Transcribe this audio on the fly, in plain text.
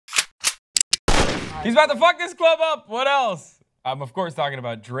He's about to fuck this club up. What else? I'm, of course, talking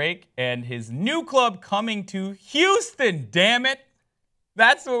about Drake and his new club coming to Houston, damn it.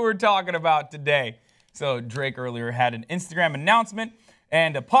 That's what we're talking about today. So Drake earlier had an Instagram announcement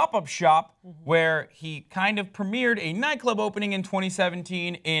and a pop-up shop where he kind of premiered a nightclub opening in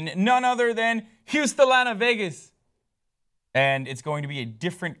 2017 in none other than Houston, Vegas. And it's going to be a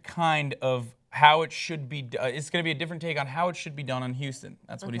different kind of how it should be. It's going to be a different take on how it should be done on Houston.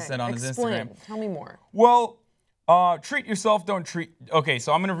 That's what he said on his Instagram. Tell me more. Well, treat yourself, don't treat. Okay,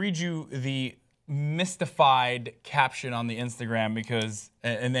 so I'm going to read you the mystified caption on the Instagram because,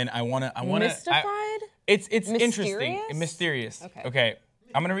 and then I want to. Mystified? It's Mysterious? interesting. Mysterious. Okay.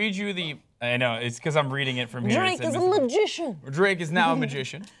 I'm going to read you the. I know, it's because I'm reading it from here. Drake is a magician. Drake is now a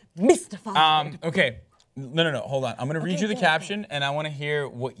magician. Mystified. Okay. No, hold on. I'm going to read you the caption, and I want to hear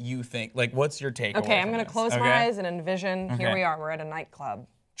what you think. Like, what's your take? Okay, I'm going to close my eyes and envision. Here we are. We're at a nightclub.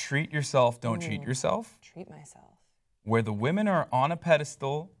 Treat yourself, don't cheat yourself. Treat myself. Where the women are on a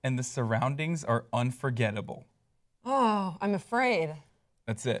pedestal and the surroundings are unforgettable. Oh, I'm afraid.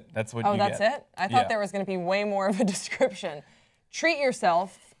 That's it. That's what you get. Oh, that's it? I thought there was going to be way more of a description. Treat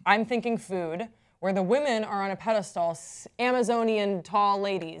yourself. I'm thinking food. Where the women are on a pedestal, Amazonian tall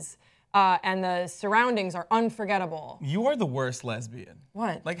ladies. And the surroundings are unforgettable. You are the worst lesbian.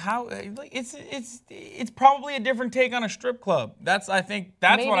 What? Like how? Like it's probably a different take on a strip club. That's what I think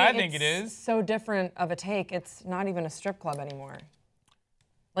it is. So different of a take. It's not even a strip club anymore.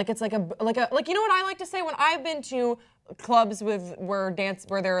 Like it's like you know what I like to say when I've been to clubs where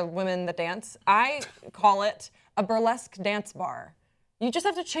there are women that dance. I call it a burlesque dance bar. You just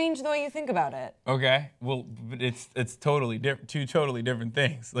have to change the way you think about it. Okay. Well, but it's totally different. Two totally different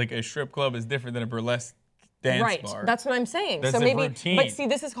things. Like a strip club is different than a burlesque dance bar. Right. That's what I'm saying. That's so maybe, routine. But see,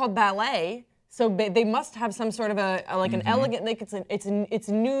 this is called ballet. So they must have some sort of an elegant. Like it's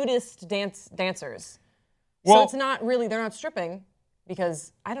nudist dancers. Well, so it's not really. They're not stripping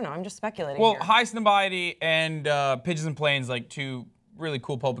because I don't know. I'm just speculating. Well, here. High Snobiety and Pigeons and Planes, like two really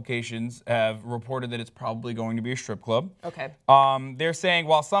cool publications, have reported that it's probably going to be a strip club. Okay. They're saying,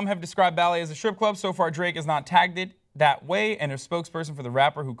 while some have described Ballet as a strip club, so far Drake has not tagged it that way, and a spokesperson for the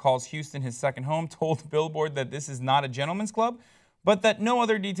rapper who calls Houston his second home told Billboard that this is not a gentleman's club, but that no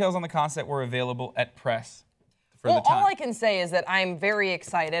other details on the concept were available at press for the time. All I can say is that I'm very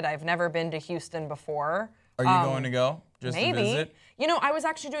excited. I've never been to Houston before. Are you going to go? Just maybe. to visit? You know, I was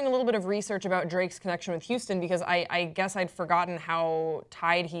actually doing a little bit of research about Drake's connection with Houston because I guess I'd forgotten how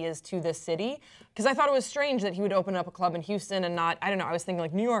tied he is to this city. Because I thought it was strange that he would open up a club in Houston and not, I don't know, I was thinking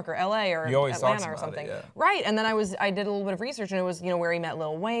like New York or LA or Atlanta or something. Right, and then I did a little bit of research and it was, you know, where he met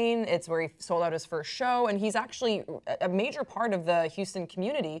Lil Wayne, it's where he sold out his first show, and he's actually a major part of the Houston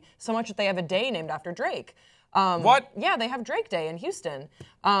community, so much that they have a day named after Drake. What? Yeah, they have Drake Day in Houston.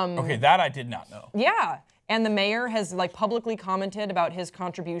 Okay, that I did not know. Yeah. And the mayor has like publicly commented about his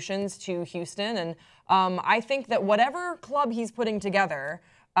contributions to Houston, and I think that whatever club he's putting together,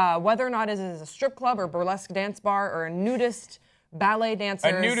 whether or not it is a strip club or burlesque dance bar or a nudist ballet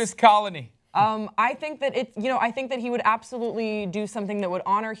dancers, a nudist colony. I think that I think that he would absolutely do something that would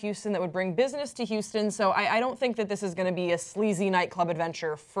honor Houston, that would bring business to Houston. So I don't think that this is going to be a sleazy nightclub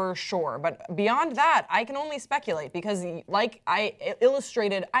adventure for sure. But beyond that, I can only speculate because, like I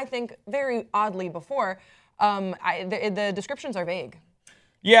illustrated, I think very oddly before, the descriptions are vague.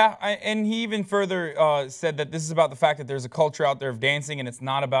 Yeah, and he even further said that this is about the fact that there's a culture out there of dancing, and it's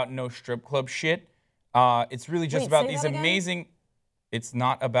not about no strip club shit. It's really just about these amazing. It's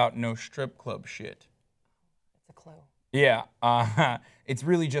not about no strip club shit. It's a clue. Yeah, it's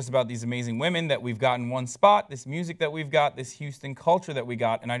really just about these amazing women that we've got in one spot, this music that we've got, this Houston culture that we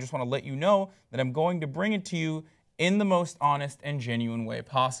got, and I just want to let you know that I'm going to bring it to you in the most honest and genuine way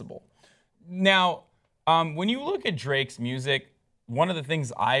possible. Now, when you look at Drake's music, one of the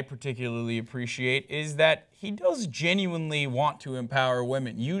things I particularly appreciate is that he does genuinely want to empower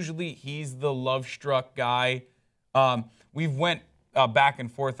women. Usually, he's the love-struck guy. We've went back and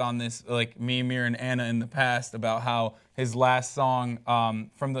forth on this, like me, Amir, and Anna in the past, about how his last song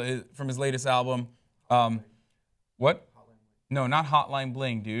from his latest album, what? No, not Hotline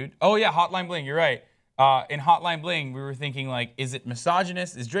Bling, dude. Oh yeah, Hotline Bling. You're right. In Hotline Bling, we were thinking like, is it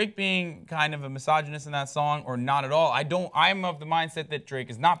misogynist? Is Drake being kind of a misogynist in that song, or not at all? I'm of the mindset that Drake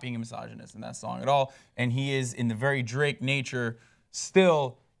is not being a misogynist in that song at all, and he is, in the very Drake nature,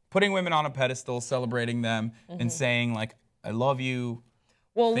 still putting women on a pedestal, celebrating them, and saying like, I love you.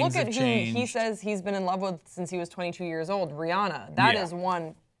 Well, look at who he says he's been in love with since he was 22 years old, Rihanna. That is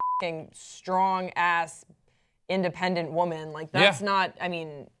one f***ing strong-ass, independent woman. Like, that's not, I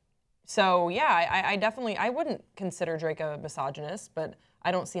mean... So, yeah, I definitely, I wouldn't consider Drake a misogynist, but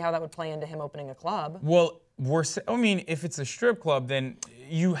I don't see how that would play into him opening a club. Well, I mean, if it's a strip club, then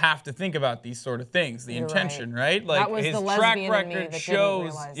you have to think about these sort of things, the intention, right? Like that was his the track lesbian in me record that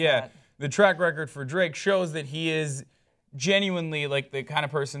shows, didn't realize that. the track record for Drake shows that he is genuinely like the kind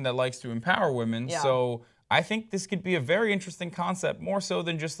of person that likes to empower women. Yeah. So I think this could be a very interesting concept, more so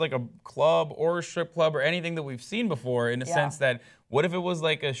than just like a club or a strip club or anything that we've seen before, in a sense that what if it was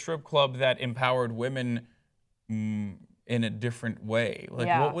like a strip club that empowered women in a different way? Like,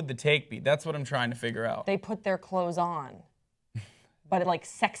 what would the take be? That's what I'm trying to figure out. They put their clothes on, but like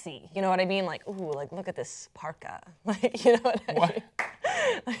sexy. You know what I mean? Like, ooh, like look at this parka. Like, you know what I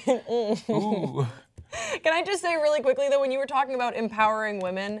mean? Ooh. Can I just say really quickly though, when you were talking about empowering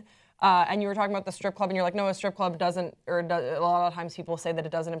women, and you were talking about the strip club, and you're like, no, a strip club doesn't, a lot of times people say that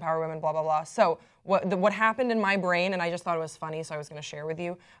it doesn't empower women, blah, blah, blah. So what happened in my brain, and I just thought it was funny, so I was going to share with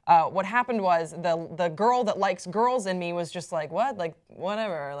you, what happened was the girl that likes girls in me was just like, what? Like,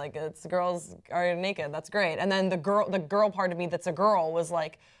 whatever, like, it's girls are naked, that's great. And then the girl part of me that's a girl was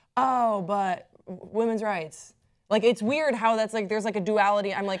like, oh, but women's rights. Like, it's weird how that's like, there's like a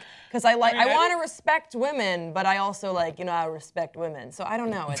duality. I'm like, because I want to respect women, but I also like, you know, I respect women. So I don't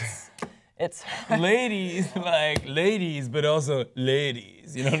know, it's ladies, like ladies, but also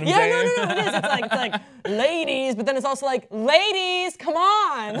ladies. You know what I'm saying? Yeah, no, it is. It's like ladies, but then it's also like, ladies, come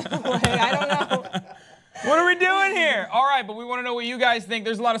on. Like, I don't know. What are we doing here? All right, but we want to know what you guys think.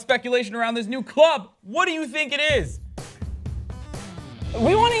 There's a lot of speculation around this new club. What do you think it is?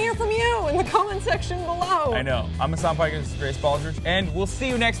 We want to hear from you in the comment section below. I know. I'm Hassan Pikers, Grace Baldridge, and we'll see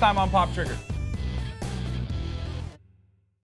you next time on Pop Trigger.